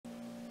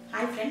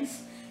Hi friends,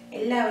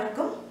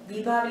 എല്ലാവർക്കും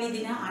ദീപാവലി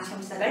ദിന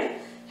ആശംസകൾ.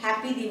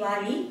 Happy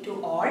Diwali to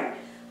all.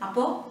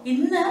 അപ്പോൾ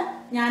ഇന്ന്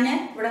ഞാൻ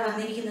ഇവിടെ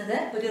വന്നിരിക്കുന്നത്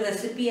ഒരു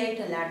റെസിപ്പി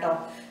ആയിട്ടല്ല കേട്ടോ.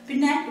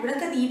 പിന്നെ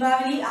ഇവിടുത്തെ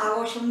ദീപാവലി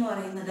ആഘോഷം എന്ന്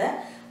പറയുന്നത്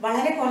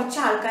വളരെ കുറച്ച്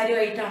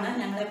ആൾക്കാരുമായിട്ടാണ്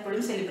ഞങ്ങൾ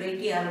എപ്പോഴും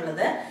സെലിബ്രേറ്റ്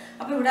ചെയ്യാറുള്ളത്.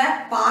 അപ്പോൾ ഇവിടെ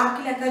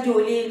പാർക്കിലൊക്കെ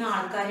ജോലി ചെയ്യുന്ന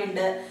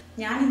ആൾക്കാരുണ്ട്.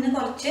 ഞാൻ ഇന്ന്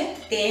കുറച്ച്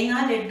തേങ്ങാ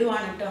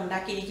ലഡുവാണ് കേട്ടോ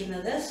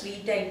ഉണ്ടാക്കിയിരിക്കുന്നത്,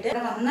 സ്വീറ്റ് ആയിട്ട്.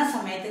 ഇവിടെ വന്ന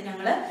സമയത്ത്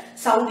ഞങ്ങൾ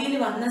സൗദിയിൽ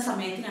വന്ന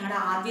സമയത്ത് ഞങ്ങളുടെ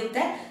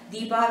ആദ്യത്തെ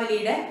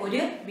ദീപാവലിയുടെ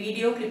ഒരു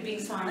വീഡിയോ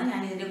ക്ലിപ്പിംഗ്സ് ആണ് ഞാൻ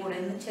ഇതിന്റെ കൂടെ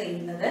നിന്ന്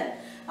ചെയ്യുന്നത്.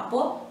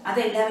 അപ്പോൾ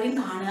അതെല്ലാവരും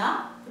കാണുക,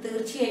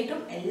 തീർച്ചയായിട്ടും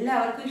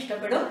എല്ലാവർക്കും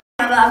ഇഷ്ടപ്പെടും.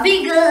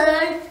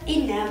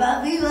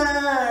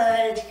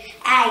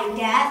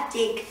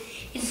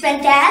 It's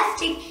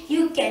fantastic.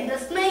 You can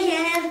bust my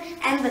hair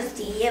and bust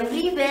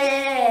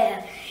everywhere.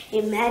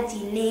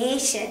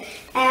 Imagination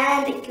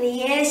and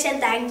creation.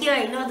 Thank you.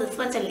 I know this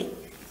much only.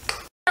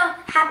 So,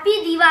 happy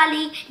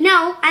Diwali.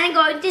 Now I am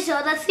going to show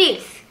the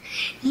sweets.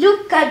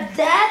 Look at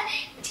the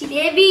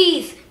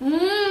jalebis.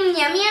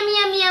 Yummy, yummy,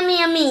 yummy, yummy,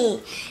 yummy.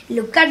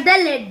 Look at the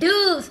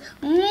laddus.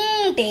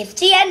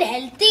 Tasty and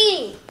healthy.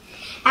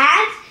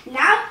 And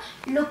now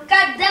look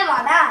at the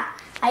vada.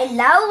 I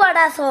love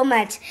vada so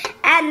much.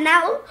 And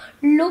now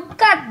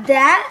look at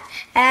the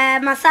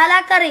masala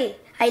curry.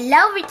 I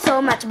love it so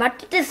much, but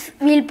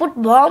we'll put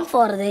bomb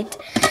for it.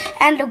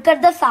 And look at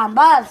the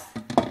sambars.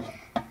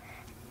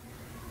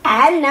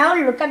 And now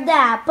look at the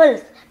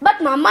apples. But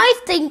Mama is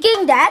thinking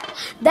that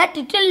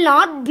it will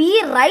not be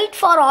right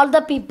for all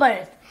the people.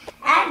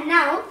 And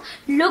now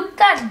look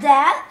at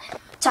the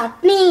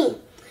chutney.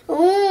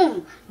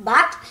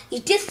 But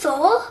it is so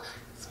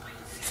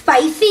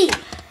spicy.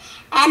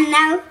 And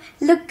now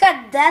look at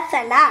the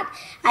salad.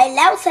 I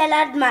love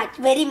salad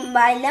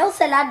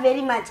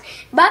very much.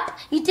 But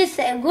it is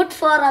good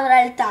for our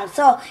health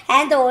also.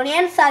 And the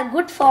onions are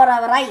good for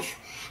our eyes.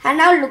 And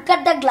now look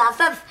at the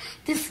glasses.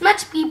 This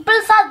much people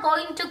are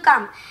going to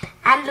come.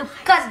 And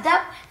look at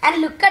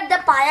the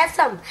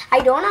payasam. I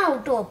don't know how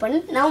to open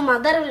it. Now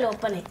mother will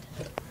open it.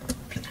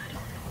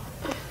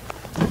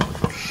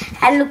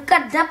 And look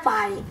at the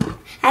pie.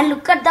 And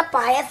look at the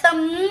payasam.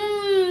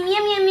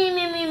 Yummy, yummy,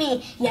 yummy, yummy,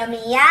 yummy.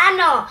 Yeah,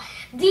 no.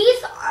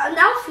 These are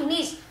now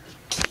finished.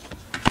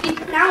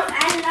 Now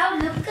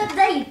look at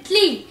the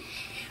idli.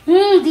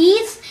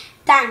 These.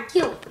 Thank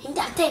you.